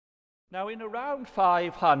Now, in around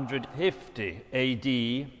 550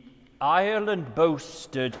 AD, Ireland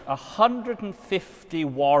boasted 150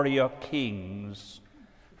 warrior kings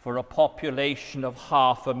for a population of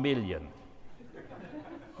 500,000.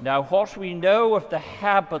 Now, what we know of the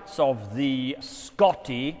habits of the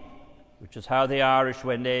Scotti, which is how the Irish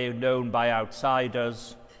were known by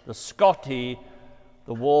outsiders, the Scotti,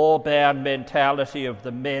 the war-bound mentality of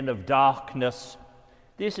the men of darkness,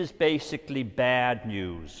 this is basically bad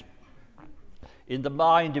news. In the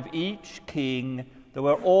mind of each king, there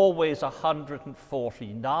were always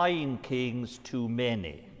 149 kings too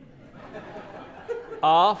many.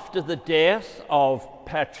 After the death of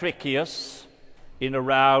Patricius in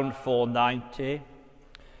around 490,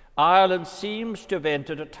 Ireland seems to have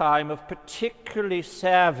entered a time of particularly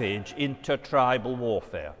savage intertribal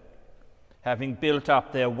warfare. Having built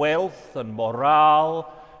up their wealth and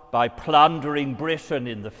morale by plundering Britain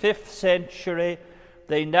in the 5th century,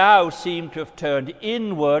 they now seem to have turned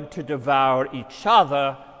inward to devour each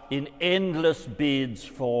other in endless bids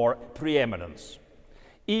for preeminence.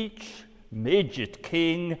 Each midget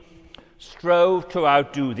king strove to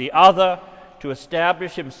outdo the other, to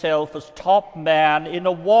establish himself as top man in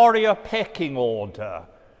a warrior pecking order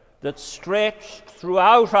that stretched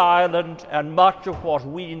throughout Ireland and much of what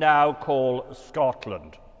we now call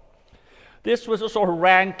Scotland. This was a sort of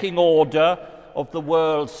ranking order of the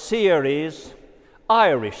World Series,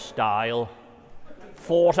 Irish style,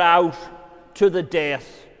 fought out to the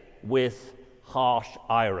death with harsh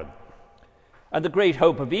iron. And the great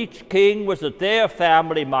hope of each king was that their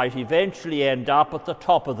family might eventually end up at the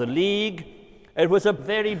top of the league. It was a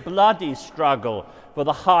very bloody struggle for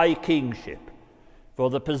the high kingship, for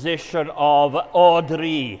the position of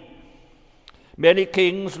Audrey. Many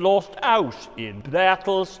kings lost out in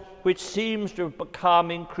battles, which seems to have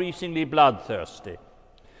become increasingly bloodthirsty.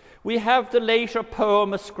 We have the later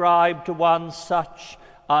poem ascribed to one such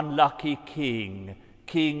unlucky king,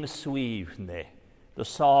 King Suibhne, the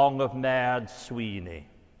song of mad Sweeney.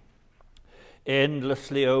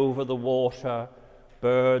 Endlessly over the water,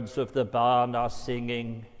 birds of the barn are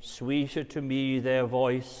singing, sweeter to me their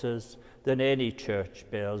voices than any church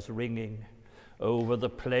bells ringing. Over the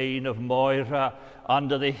plain of Moira,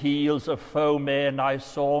 under the heels of foemen, I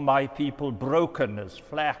saw my people broken as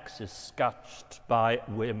flax is scutched by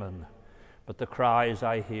women. But the cries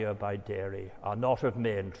I hear by Derry are not of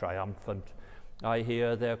men triumphant. I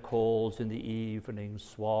hear their calls in the evening,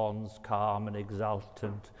 swans calm and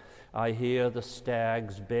exultant. I hear the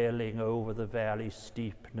stags belling over the valley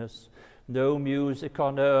steepness. No music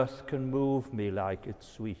on earth can move me like its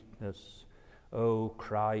sweetness. O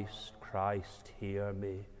Christ, Christ, hear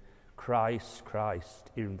me. Christ, Christ,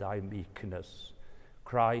 in thy meekness.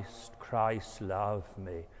 Christ, Christ, love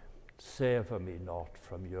me. Sever me not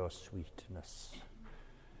from your sweetness.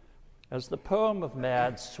 As the poem of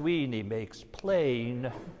Mad Sweeney makes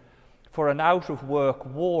plain, for an out-of-work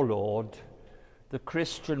warlord, the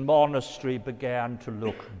Christian monastery began to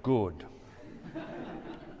look good.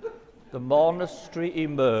 The monastery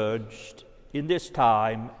emerged in this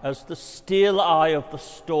time as the still eye of the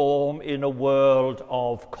storm in a world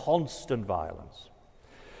of constant violence.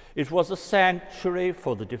 It was a sanctuary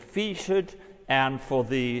for the defeated and for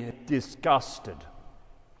the disgusted.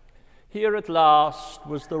 Here at last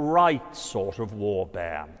was the right sort of war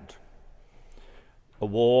band. A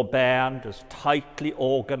war band as tightly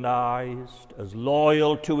organized, as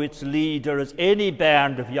loyal to its leader as any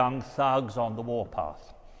band of young thugs on the warpath.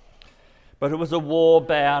 But it was a war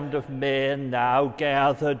band of men now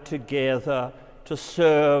gathered together to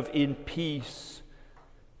serve in peace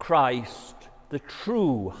Christ, the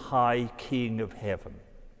true High King of heaven.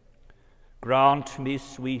 Grant me,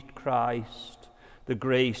 sweet Christ, the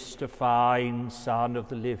grace to find, Son of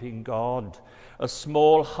the living God, a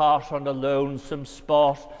small hut on a lonesome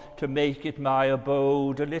spot to make it my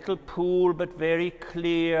abode, a little pool but very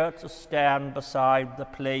clear to stand beside the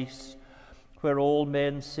place where all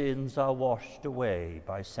men's sins are washed away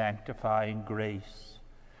by sanctifying grace.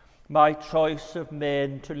 My choice of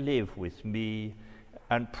men to live with me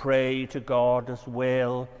and pray to God as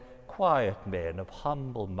well, quiet men of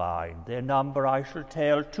humble mind, their number I shall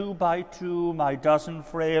tell 2 by 2, my dozen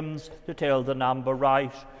friends to tell the number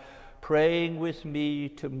right, praying with me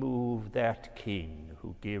to move that King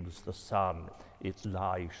who gives the sun its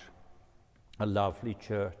light. A lovely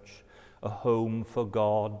church, a home for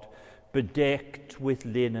God, bedecked with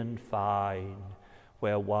linen fine,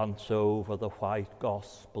 where once over the white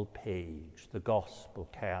gospel page the gospel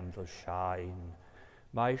candles shine.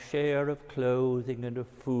 My share of clothing and of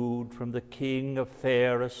food from the King of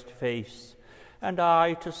fairest face, and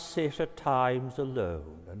I to sit at times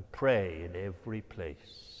alone and pray in every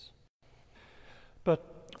place.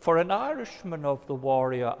 But for an Irishman of the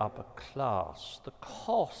warrior upper class, the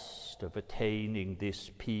cost of attaining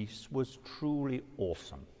this peace was truly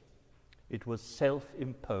awesome. It was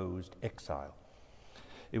self-imposed exile.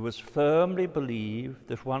 It was firmly believed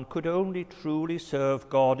that one could only truly serve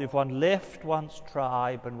God if one left one's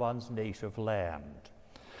tribe and one's native land.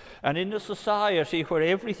 And in a society where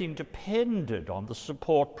everything depended on the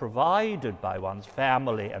support provided by one's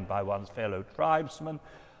family and by one's fellow tribesmen,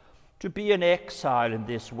 to be an exile in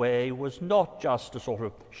this way was not just a sort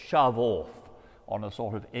of shove off on a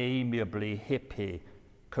sort of amiably hippie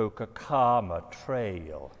Coca-Cola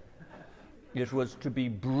trail. It was to be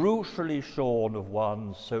brutally shorn of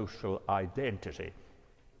one's social identity.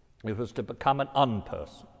 It was to become an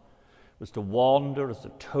unperson. It was to wander as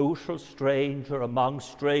a total stranger among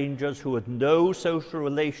strangers who had no social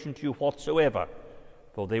relation to you whatsoever,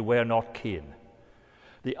 for they were not kin.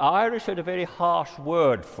 The Irish had a very harsh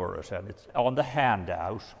word for it, and it's on the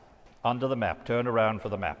handout, under the map. Turn around for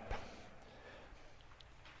the map.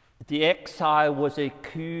 The exile was a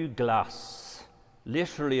cúglas,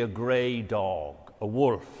 literally a grey dog, a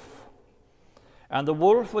wolf. And the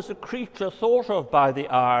wolf was a creature thought of by the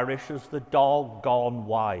Irish as the dog gone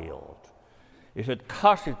wild. It had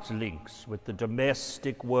cut its links with the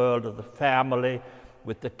domestic world of the family,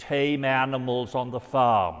 with the tame animals on the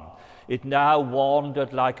farm. It now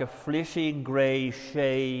wandered like a flitting grey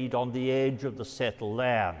shade on the edge of the settled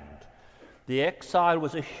land. The exile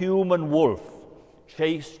was a human wolf,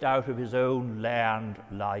 chased out of his own land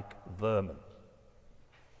like vermin.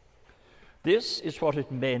 This is what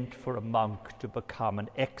it meant for a monk to become an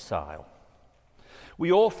exile.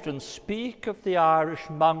 We often speak of the Irish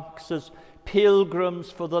monks as pilgrims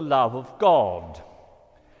for the love of God.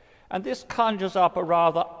 And this conjures up a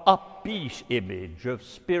rather upbeat image of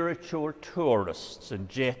spiritual tourists and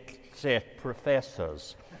jet-set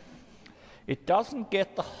professors. It doesn't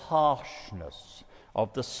get the harshness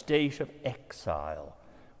of the state of exile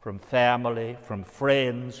from family, from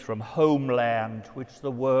friends, from homeland, which the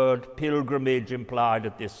word pilgrimage implied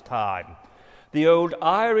at this time. The old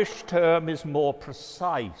Irish term is more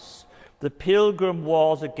precise. The pilgrim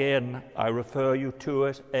was, again, I refer you to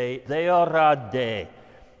it, a dhearada,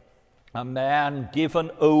 a man given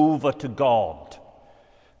over to God.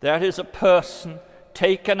 That is a person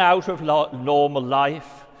taken out of normal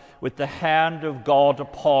life with the hand of God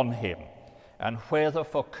upon him, and whether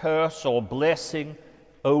for curse or blessing,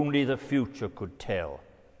 only the future could tell.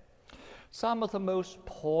 Some of the most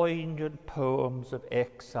poignant poems of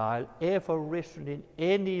exile ever written in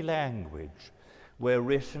any language were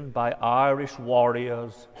written by Irish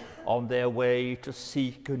warriors on their way to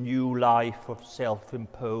seek a new life of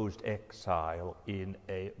self-imposed exile in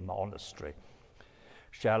a monastery.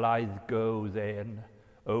 Shall I go then,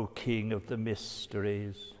 O King of the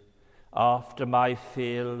Mysteries, after my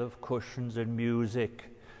fill of cushions and music,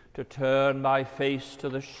 to turn my face to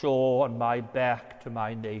the shore and my back to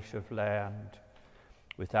my native land,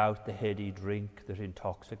 without the heady drink that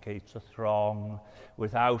intoxicates a throng,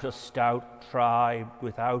 without a stout tribe,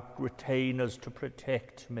 without retainers to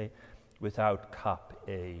protect me, without cup,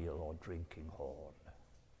 ale, or drinking horn.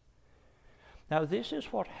 Now this is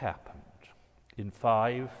what happened in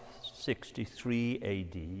 563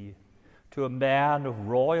 AD to a man of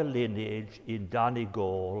royal lineage in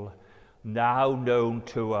Donegal, now known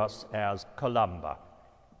to us as Columba.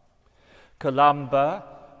 Columba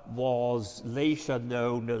was later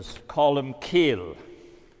known as Columcille,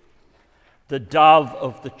 the dove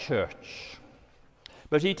of the church.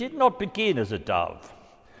 But he did not begin as a dove.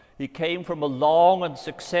 He came from a long and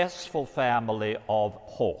successful family of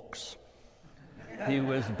hawks. He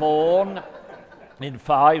was born in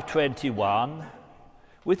 521.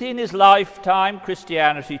 Within his lifetime,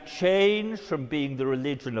 Christianity changed from being the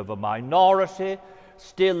religion of a minority,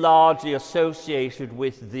 still largely associated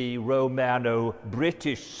with the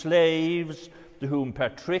Romano-British slaves to whom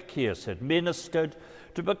Patricius had ministered,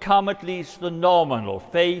 to become at least the nominal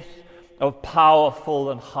faith of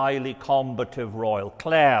powerful and highly combative royal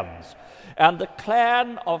clans. And the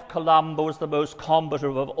clan of Columba was the most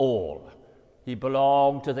combative of all. He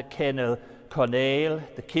belonged to the Cenil Conaill,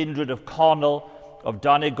 the kindred of Connell, of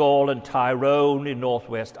Donegal and Tyrone in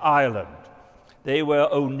northwest Ireland. They were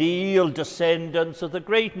O'Neill descendants of the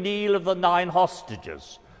great Neil of the Nine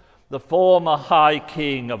Hostages, the former High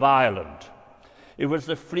King of Ireland. It was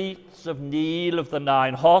the fleets of Neil of the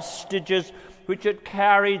Nine Hostages which had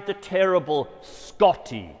carried the terrible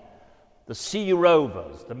Scotti, the sea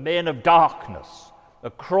rovers, the men of darkness,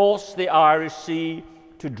 across the Irish Sea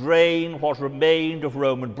to drain what remained of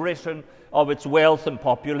Roman Britain of its wealth and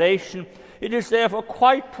population, it is therefore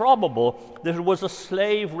quite probable that it was a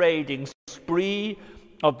slave-raiding spree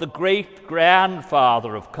of the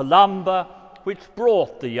great-grandfather of Columba which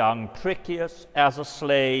brought the young Tricchius as a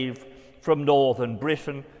slave from northern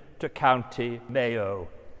Britain to County Mayo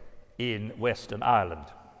in Western Ireland.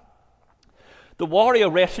 The warrior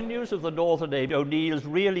retinues of the northern O'Neills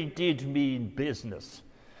really did mean business,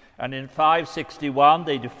 and in 561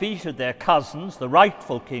 they defeated their cousins, the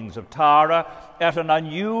rightful kings of Tara, at an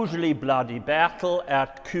unusually bloody battle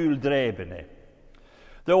at Culdrebene.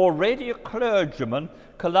 Though already a clergyman,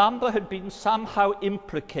 Columba had been somehow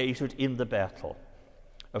implicated in the battle.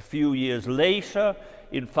 A few years later,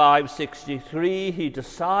 in 563, he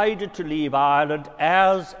decided to leave Ireland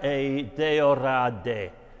as a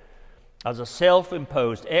deorade, as a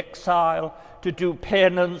self-imposed exile, to do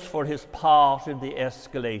penance for his part in the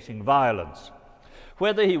escalating violence.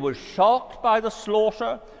 Whether he was shocked by the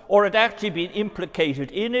slaughter or had actually been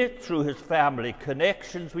implicated in it through his family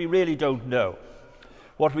connections, we really don't know.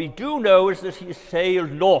 What we do know is that he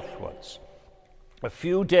sailed northwards, a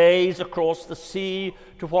few days across the sea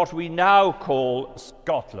to what we now call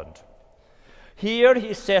Scotland. Here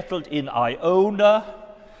he settled in Iona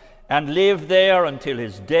and lived there until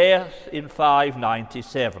his death in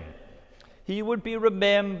 597. He would be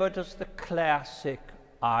remembered as the classic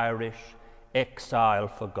Irish exile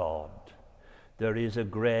for God. There is a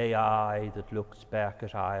grey eye that looks back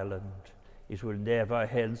at Ireland. It will never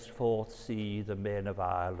henceforth see the men of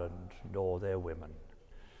Ireland nor their women.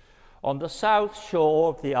 On the south shore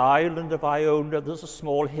of the island of Iona there's a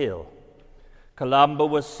small hill. Columba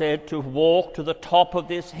was said to walk to the top of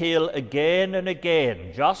this hill again and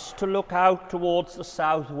again, just to look out towards the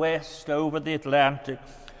southwest over the Atlantic,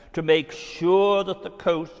 to make sure that the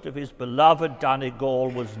coast of his beloved Donegal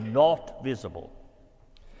was not visible.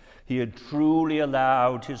 He had truly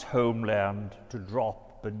allowed his homeland to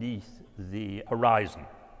drop beneath the horizon.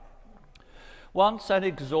 Once an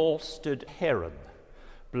exhausted heron,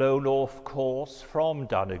 blown off course from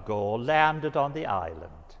Donegal, landed on the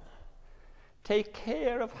island. "Take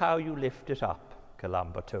care of how you lift it up,"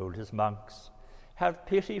 Columba told his monks. "Have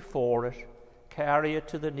pity for it, carry it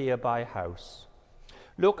to the nearby house.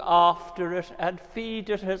 Look after it and feed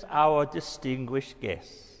it as our distinguished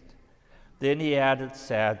guest." Then he added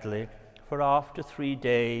sadly, "For after 3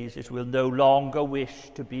 days it will no longer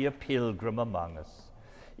wish to be a pilgrim among us.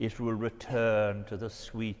 It will return to the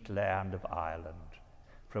sweet land of Ireland,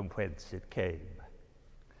 from whence it came."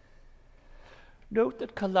 Note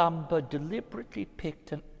that Columba deliberately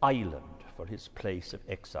picked an island for his place of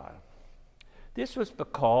exile. This was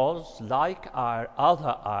because, like our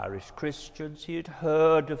other Irish Christians, he had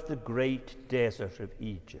heard of the great desert of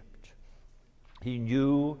Egypt. He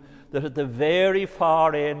knew that at the very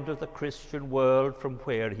far end of the Christian world from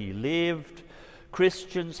where he lived,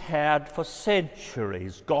 Christians had for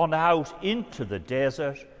centuries gone out into the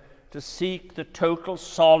desert to seek the total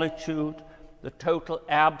solitude, the total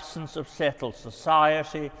absence of settled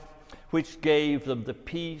society, which gave them the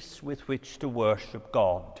peace with which to worship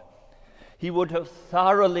God. He would have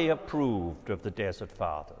thoroughly approved of the Desert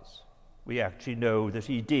Fathers. We actually know that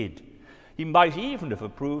he did. He might even have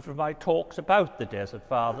approved of my talks about the Desert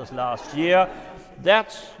Fathers last year.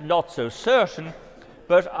 That's not so certain,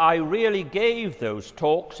 but I really gave those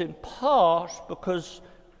talks in part because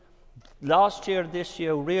last year and this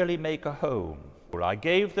year really make a home. I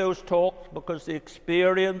gave those talks because the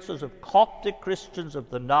experiences of Coptic Christians of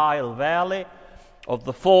the Nile Valley of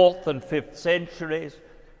the 4th and 5th centuries,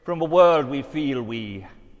 from a world we feel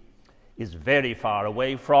is very far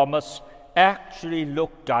away from us, actually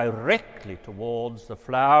look directly towards the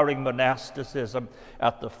flowering monasticism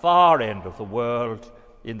at the far end of the world,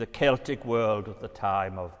 in the Celtic world of the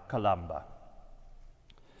time of Columba.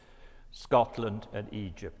 Scotland and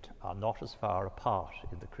Egypt are not as far apart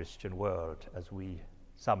in the Christian world as we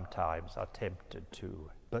sometimes are tempted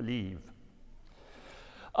to believe.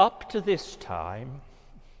 Up to this time,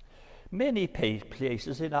 many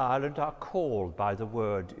places in Ireland are called by the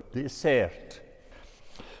word desert.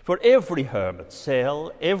 For every hermit's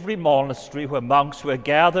cell, every monastery where monks were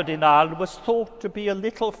gathered in Ireland was thought to be a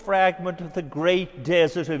little fragment of the great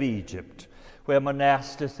desert of Egypt, where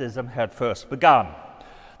monasticism had first begun.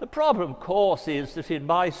 The problem, of course, is that in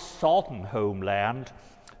my sodden homeland,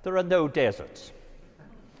 there are no deserts.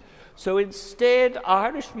 So instead,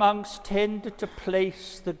 Irish monks tended to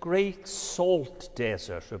place the great salt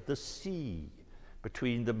desert of the sea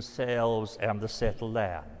between themselves and the settled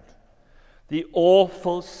land. The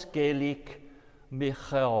awful Skellig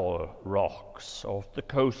Michael rocks off the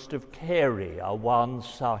coast of Kerry are one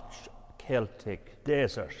such Celtic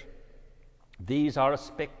desert. These are a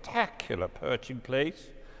spectacular perching place,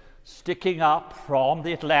 sticking up from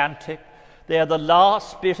the Atlantic. They're the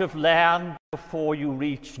last bit of land before you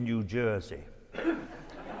reach New Jersey.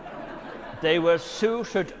 They were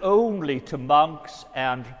suited only to monks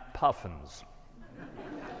and puffins.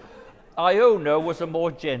 Iona was a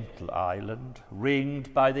more gentle island,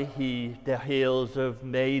 ringed by the hills of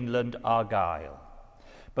mainland Argyll.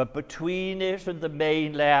 But between it and the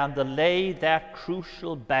mainland there lay that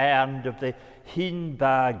crucial band of the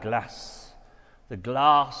Hinbar Glass, the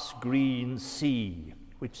glass-green sea,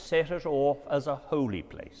 which set it off as a holy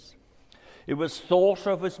place. It was thought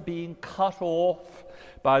of as being cut off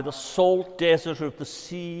by the salt desert of the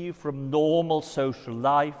sea from normal social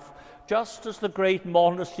life, just as the great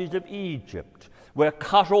monasteries of Egypt were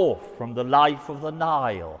cut off from the life of the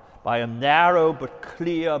Nile by a narrow but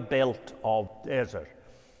clear belt of desert.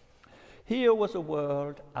 Here was a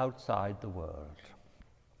world outside the world,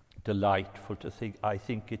 delightful to think, I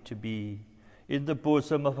think it to be, in the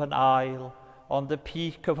bosom of an isle, on the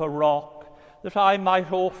peak of a rock, that I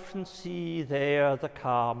might often see there the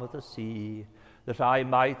calm of the sea, that I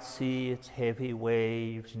might see its heavy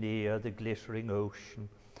waves near the glittering ocean,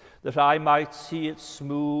 that I might see its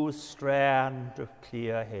smooth strand of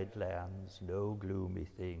clear headlands, no gloomy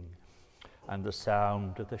thing, and the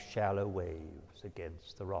sound of the shallow waves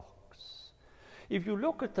against the rocks. If you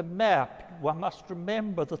look at the map, one must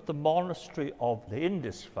remember that the monastery of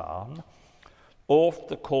Lindisfarne, off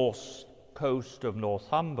the coast of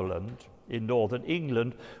Northumberland in northern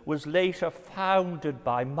England, was later founded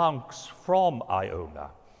by monks from Iona.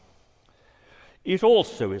 It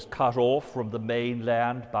also is cut off from the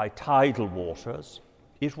mainland by tidal waters.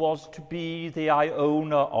 It was to be the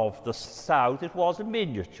Iona of the south. It was a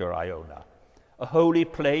miniature Iona, a holy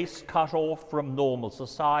place cut off from normal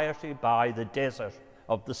society by the desert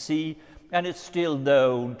of the sea, and it's still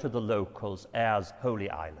known to the locals as Holy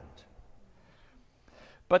Island.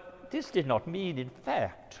 But this did not mean, in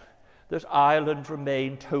fact, that Ireland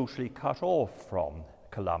remained totally cut off from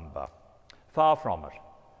Columba. Far from it.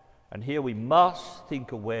 And here we must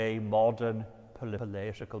think away modern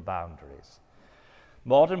political boundaries.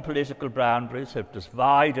 Modern political boundaries have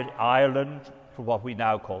divided Ireland from what we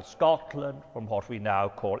now call Scotland, from what we now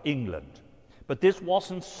call England. But this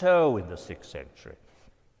wasn't so in the 6th century.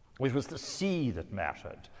 It was the sea that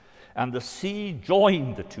mattered, and the sea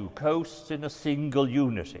joined the two coasts in a single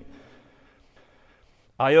unity.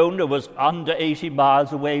 Iona was under 80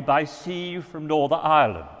 miles away by sea from Northern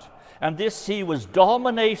Ireland, and this sea was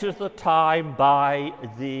dominated at the time by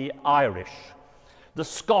the Irish. The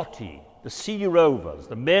Scotti, the sea rovers,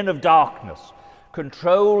 the men of darkness,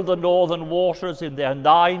 controlled the northern waters in their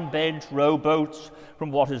 9-bench rowboats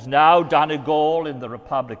from what is now Donegal in the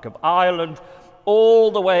Republic of Ireland,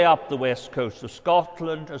 all the way up the west coast of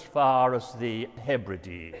Scotland as far as the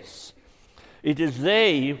Hebrides. It is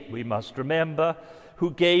they, we must remember, who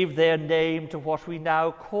gave their name to what we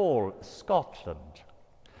now call Scotland,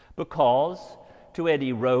 because to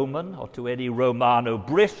any Roman or to any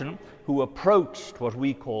Romano-Briton who approached what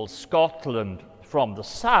we call Scotland from the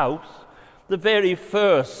south, the very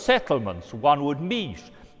first settlements one would meet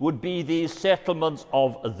would be these settlements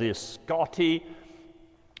of the Scotti,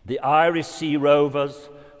 the Irish sea rovers,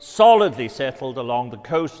 solidly settled along the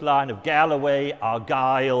coastline of Galloway,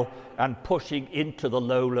 Argyll, and pushing into the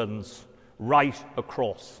lowlands right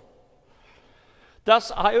across.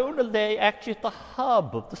 Thus, Iona lay actually at the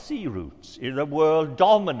hub of the sea routes in a world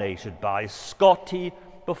dominated by Scotti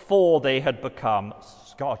before they had become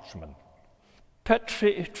Scotchmen.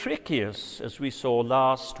 Patricius, as we saw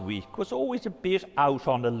last week, was always a bit out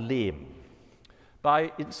on a limb.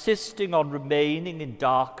 By insisting on remaining in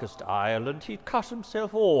darkest Ireland, he cut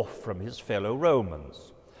himself off from his fellow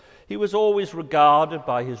Romans. He was always regarded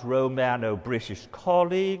by his Romano-British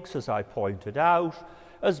colleagues, as I pointed out,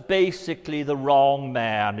 as basically the wrong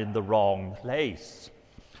man in the wrong place.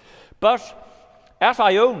 But at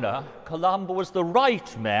Iona, Columba was the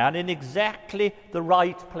right man in exactly the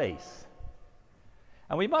right place.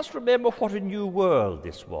 And we must remember what a new world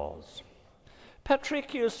this was.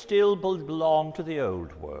 Patricius still belonged to the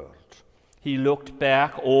old world. He looked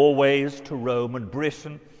back always to Roman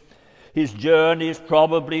Britain. His journeys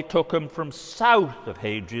probably took him from south of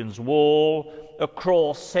Hadrian's Wall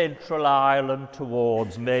across central Ireland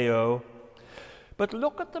towards Mayo. But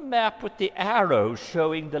look at the map with the arrows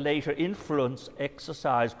showing the later influence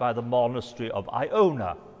exercised by the monastery of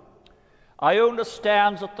Iona. Iona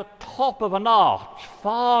stands at the top of an arch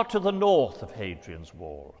far to the north of Hadrian's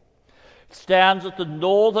Wall. It stands at the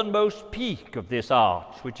northernmost peak of this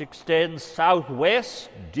arch, which extends southwest,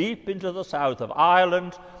 deep into the south of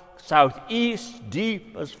Ireland, southeast,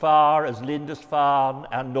 deep as far as Lindisfarne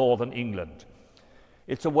and northern England.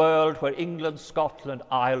 It's a world where England, Scotland,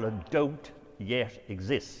 Ireland don't yet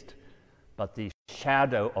exist, but the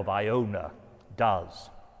shadow of Iona does.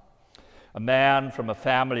 A man from a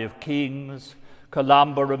family of kings,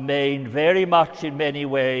 Columba remained very much in many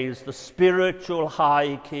ways the spiritual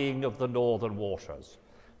high king of the northern waters,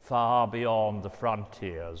 far beyond the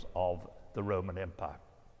frontiers of the Roman Empire.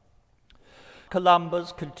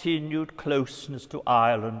 Columba's continued closeness to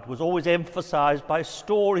Ireland was always emphasized by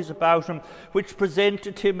stories about him which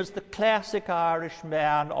presented him as the classic Irish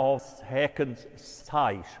man of second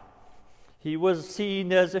sight. He was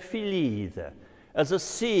seen as a philidh, as a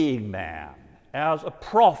seeing man, as a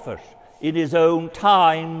prophet in his own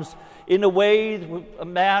times, in a way, a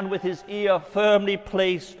man with his ear firmly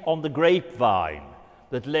placed on the grapevine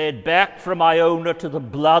that led back from Iona to the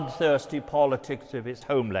bloodthirsty politics of his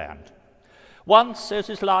homeland. Once, says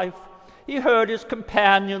his life, he heard his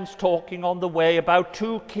companions talking on the way about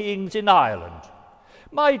two kings in Ireland.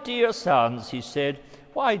 "My dear sons," he said,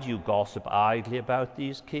 "why do you gossip idly about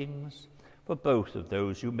these kings? For both of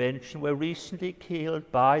those you mention were recently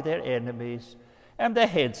killed by their enemies and their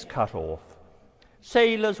heads cut off.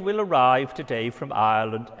 Sailors will arrive today from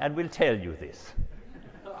Ireland and will tell you this."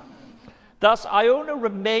 Thus, Iona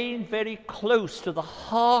remained very close to the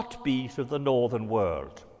heartbeat of the northern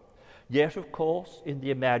world. Yet, of course, in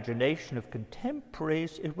the imagination of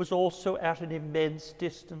contemporaries, it was also at an immense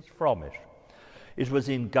distance from it. It was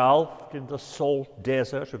engulfed in the salt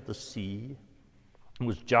desert of the sea. It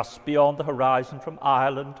was just beyond the horizon from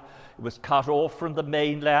Ireland. It was cut off from the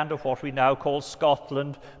mainland of what we now call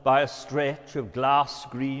Scotland by a stretch of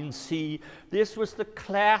glass-green sea. This was the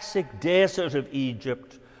classic desert of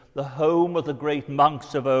Egypt, the home of the great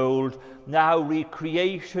monks of old, now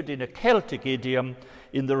recreated in a Celtic idiom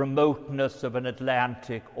in the remoteness of an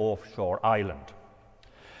Atlantic offshore island.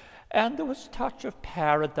 And there was a touch of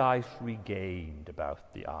paradise regained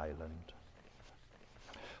about the island.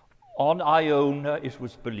 On Iona, it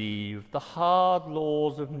was believed, the hard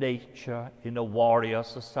laws of nature in a warrior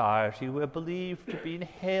society were believed to have been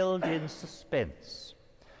held in suspense.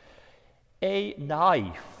 A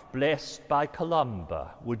knife blessed by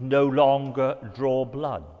Columba would no longer draw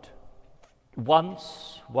blood.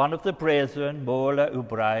 Once, one of the brethren, Morla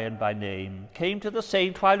O'Brien by name, came to the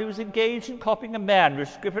saint while he was engaged in copying a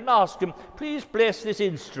manuscript and asked him, "Please bless this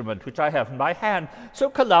instrument which I have in my hand." So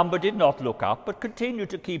Columba did not look up, but continued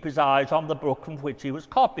to keep his eyes on the book from which he was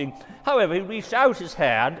copying. However, he reached out his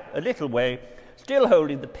hand a little way, still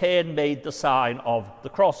holding the pen, made the sign of the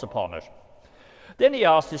cross upon it. Then he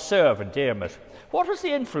asked his servant, Dermot, "What was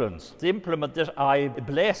the implement that I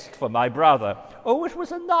blessed for my brother?" "Oh, it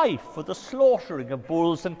was a knife for the slaughtering of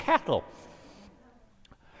bulls and cattle."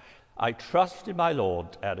 "I trust in my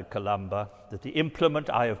Lord," added Columba, "that the implement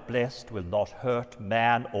I have blessed will not hurt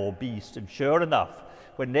man or beast." And sure enough,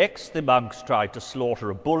 when next the monks tried to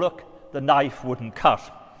slaughter a bullock, the knife wouldn't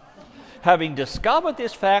cut. Having discovered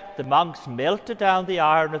this fact, the monks melted down the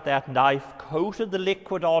iron of that knife, coated the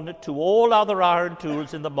liquid on it to all other iron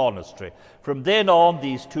tools in the monastery. From then on,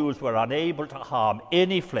 these tools were unable to harm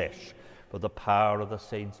any flesh, for the power of the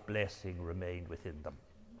saint's blessing remained within them.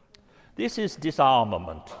 This is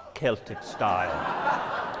disarmament, Celtic style.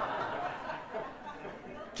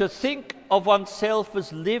 To think of oneself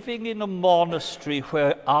as living in a monastery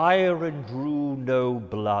where iron drew no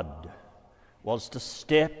blood was to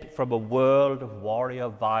step from a world of warrior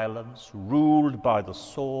violence ruled by the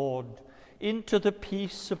sword into the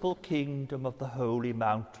peaceable kingdom of the holy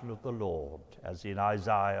mountain of the Lord, as in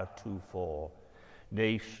Isaiah 2:4,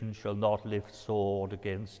 "Nation shall not lift sword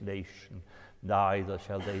against nation, neither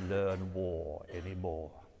shall they learn war any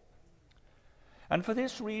more." And for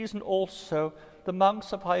this reason also, the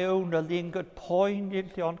monks of Iona lingered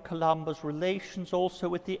poignantly on Columba's relations also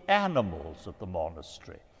with the animals of the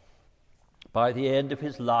monastery. By the end of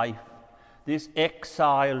his life, this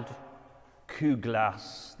exiled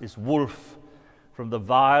Cuglas, this wolf from the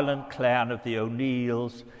violent clan of the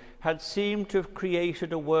O'Neills, had seemed to have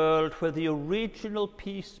created a world where the original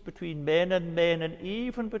peace between men, and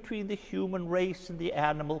even between the human race and the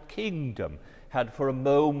animal kingdom, had for a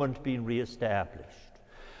moment been re-established.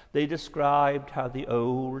 They described how the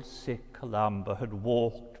old, sick Columba had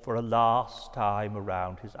walked for a last time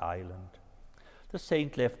around his island. The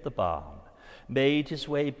saint left the barn, made his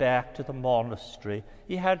way back to the monastery.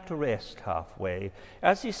 He had to rest halfway.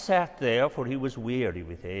 As he sat there, for he was weary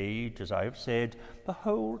with age, as I have said,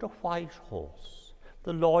 behold, a white horse,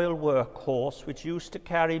 the loyal workhorse which used to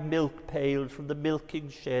carry milk pails from the milking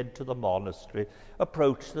shed to the monastery,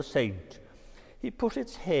 approached the saint. He put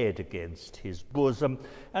its head against his bosom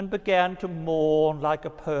and began to mourn like a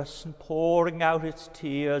person pouring out its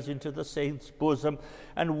tears into the saint's bosom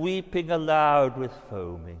and weeping aloud with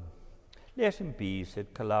foaming. Let him be,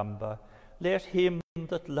 said Columba. Let him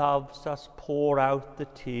that loves us pour out the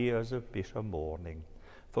tears of bitter mourning.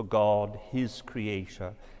 For God, his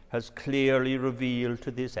creator, has clearly revealed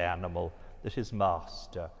to this animal that his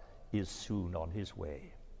master is soon on his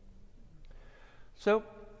way. So,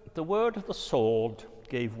 the word of the sword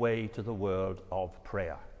gave way to the word of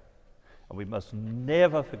prayer. And we must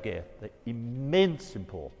never forget the immense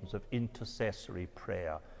importance of intercessory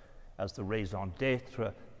prayer as the raison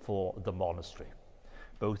d'etre for the monastery,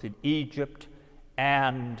 both in Egypt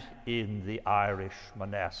and in the Irish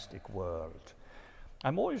monastic world.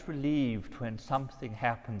 I'm always relieved when something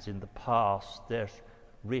happens in the past that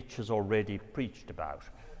Rich has already preached about.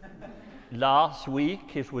 Last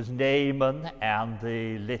week it was Naaman and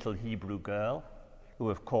the little Hebrew girl, who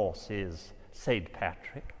of course is St.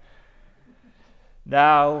 Patrick.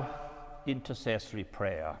 Now, intercessory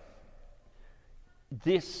prayer.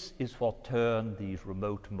 This is what turned these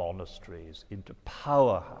remote monasteries into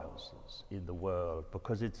powerhouses in the world,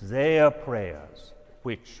 because it's their prayers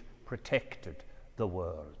which protected the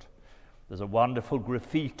world. There's a wonderful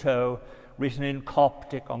graffito written in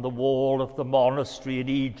Coptic on the wall of the monastery in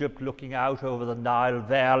Egypt, looking out over the Nile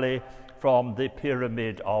Valley from the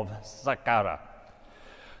pyramid of Saqqara.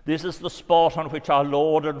 This is the spot on which our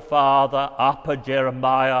Lord and Father, Upper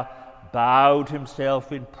Jeremiah, bowed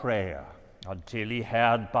himself in prayer until he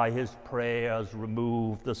had by his prayers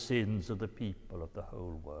removed the sins of the people of the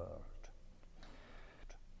whole world.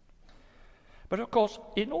 But of course,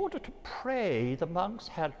 in order to pray, the monks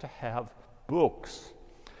had to have books.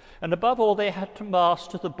 And above all, they had to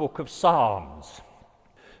master the book of Psalms.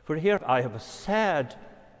 For here I have a sad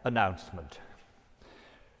announcement.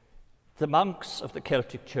 The monks of the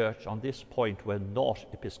Celtic Church on this point were not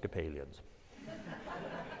Episcopalians.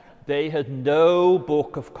 They had no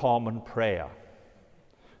book of common prayer.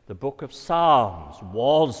 The book of Psalms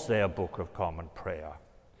was their book of common prayer.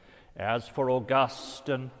 As for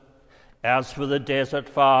Augustine, as for the Desert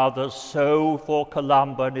Fathers, so for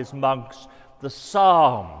Columba and his monks, the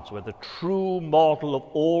Psalms were the true model of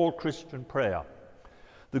all Christian prayer.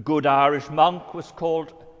 The good Irish monk was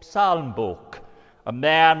called Psalm Book, a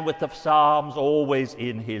man with the Psalms always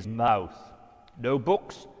in his mouth. No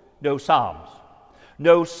books, no Psalms.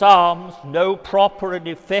 No Psalms, no proper and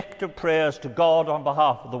effective prayers to God on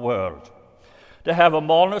behalf of the world. To have a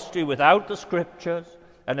monastery without the Scriptures,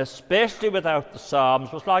 and especially without the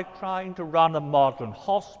Psalms, was like trying to run a modern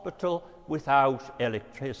hospital without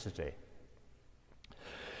electricity.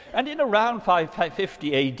 And in around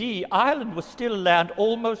 550 AD, Ireland was still a land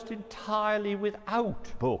almost entirely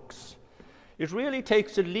without books. It really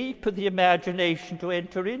takes a leap of the imagination to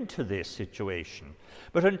enter into this situation.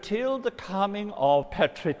 But until the coming of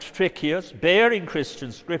Patricius, bearing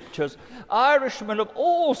Christian scriptures, Irishmen of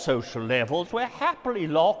all social levels were happily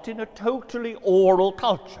locked in a totally oral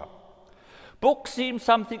culture. Books seemed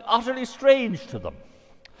something utterly strange to them.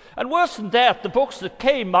 And worse than that, the books that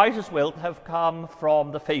came might as well have come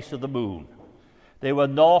from the face of the moon. They were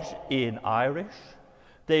not in Irish,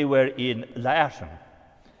 they were in Latin.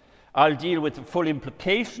 I'll deal with the full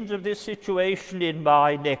implications of this situation in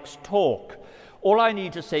my next talk. All I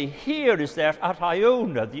need to say here is that at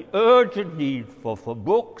Iona, the urgent need for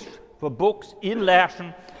books in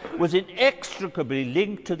Latin was inextricably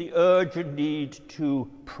linked to the urgent need to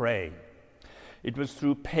pray. It was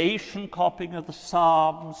through patient copying of the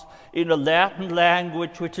Psalms in a Latin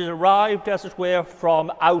language which had arrived, as it were,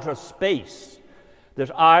 from outer space,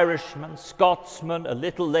 that Irishmen, Scotsmen, a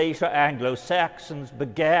little later Anglo-Saxons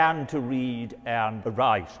began to read and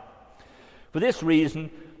write. For this reason,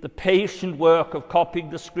 the patient work of copying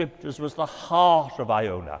the Scriptures was the heart of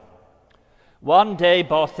Iona. One day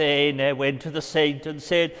Barthene went to the saint and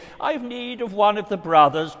said, "I've need of one of the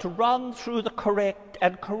brothers to run through the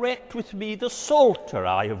correct with me the Psalter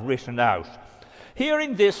I have written out."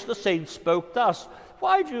 Hearing this, the saint spoke thus,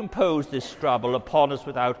 "Why do you impose this trouble upon us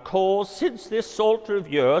without cause, since this Psalter of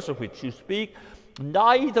yours, of which you speak,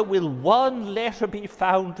 neither will one letter be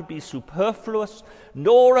found to be superfluous,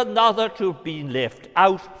 nor another to have been left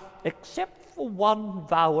out, except for one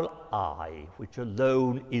vowel I, which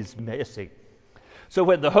alone is missing." So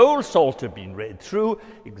when the whole Psalter had been read through,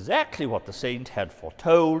 exactly what the saint had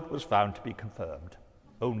foretold was found to be confirmed.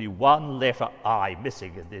 Only one letter I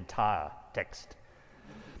missing in the entire text.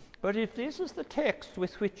 But if this is the text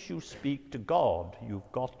with which you speak to God, you've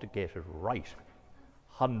got to get it right.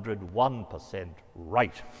 101%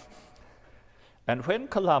 right. And when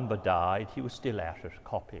Columba died, he was still at it,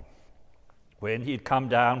 copying. When he had come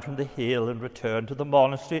down from the hill and returned to the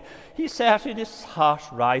monastery, he sat in his hut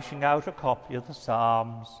writing out a copy of the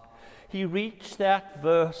Psalms. He reached that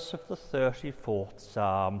verse of the 34th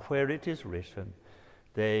Psalm where it is written,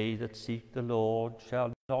 "They that seek the Lord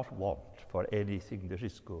shall not want for anything that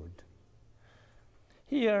is good."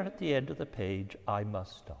 Here at the end of the page I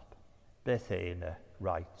must stop. Bethena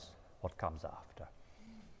writes what comes after.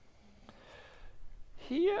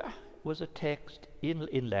 Here was a text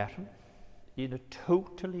in Latin, in a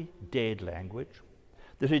totally dead language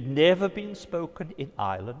that had never been spoken in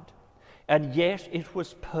Ireland, and yet it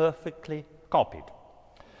was perfectly copied.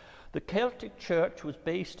 The Celtic Church was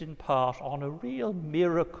based in part on a real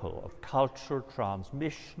miracle of cultural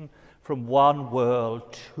transmission from one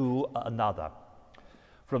world to another.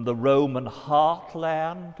 From the Roman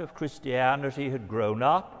heartland of Christianity had grown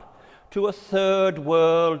up to a third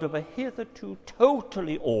world of a hitherto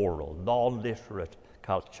totally oral, non-literate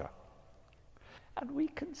culture. And we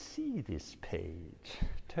can see this page.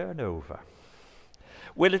 Turn over.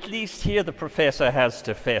 Well, at least here the professor has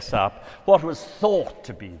to fess up. What was thought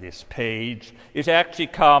to be this page, it actually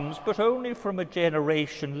comes, but only from a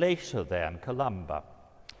generation later than Columba.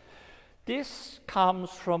 This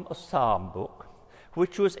comes from a psalm book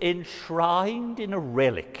which was enshrined in a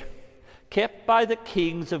relic kept by the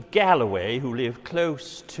kings of Galloway who lived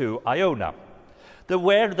close to Iona. The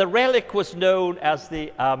relic was known as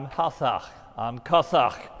the Cuthach,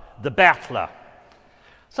 the battler.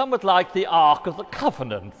 Somewhat like the Ark of the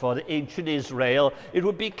Covenant for the ancient Israel, it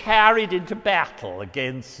would be carried into battle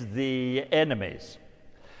against the enemies.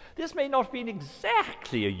 This may not have been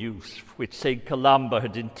exactly a use which St. Columba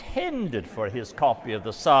had intended for his copy of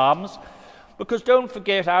the Psalms, because don't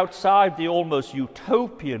forget, outside the almost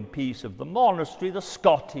utopian peace of the monastery, the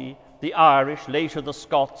Scoti, the Irish, later the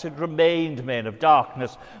Scots, had remained men of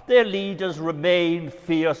darkness. Their leaders remained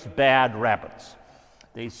fierce bad rabbits.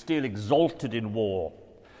 They still exulted in war.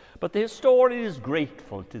 But the historian is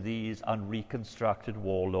grateful to these unreconstructed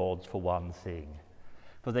warlords for one thing,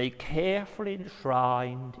 for they carefully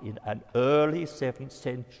enshrined in an early 7th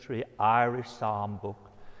century Irish psalm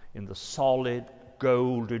book in the solid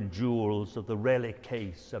gold and jewels of the relic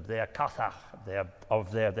case of their Cuthach,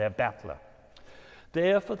 of their battler.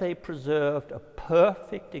 Therefore they preserved a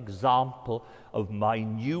perfect example of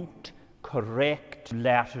minute, correct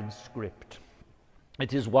Latin script.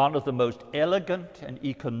 It is one of the most elegant and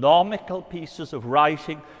economical pieces of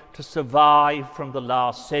writing to survive from the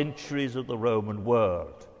last centuries of the Roman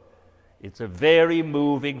world. It's a very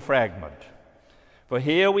moving fragment. For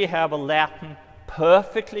here we have a Latin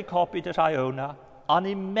perfectly copied at Iona,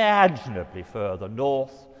 unimaginably further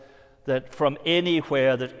north than from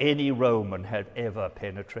anywhere that any Roman had ever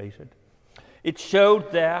penetrated. It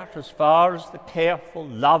showed that, as far as the careful,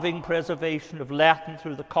 loving preservation of Latin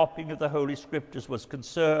through the copying of the Holy Scriptures was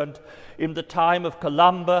concerned, in the time of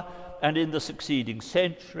Columba and in the succeeding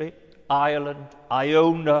century, Ireland,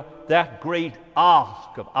 Iona, that great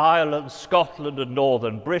arc of Ireland, Scotland, and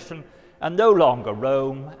northern Britain, and no longer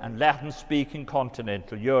Rome and Latin-speaking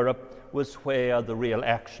continental Europe, was where the real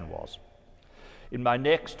action was. In my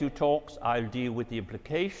next two talks, I'll deal with the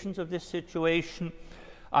implications of this situation.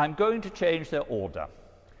 I'm going to change their order.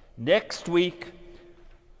 Next week,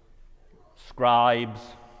 scribes,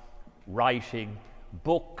 writing,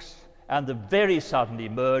 books, and the very sudden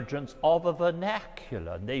emergence of a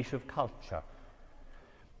vernacular native culture.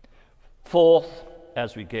 Fourth,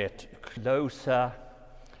 as we get closer,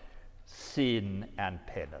 sin and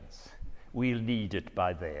penance. We'll need it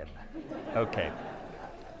by then. Okay.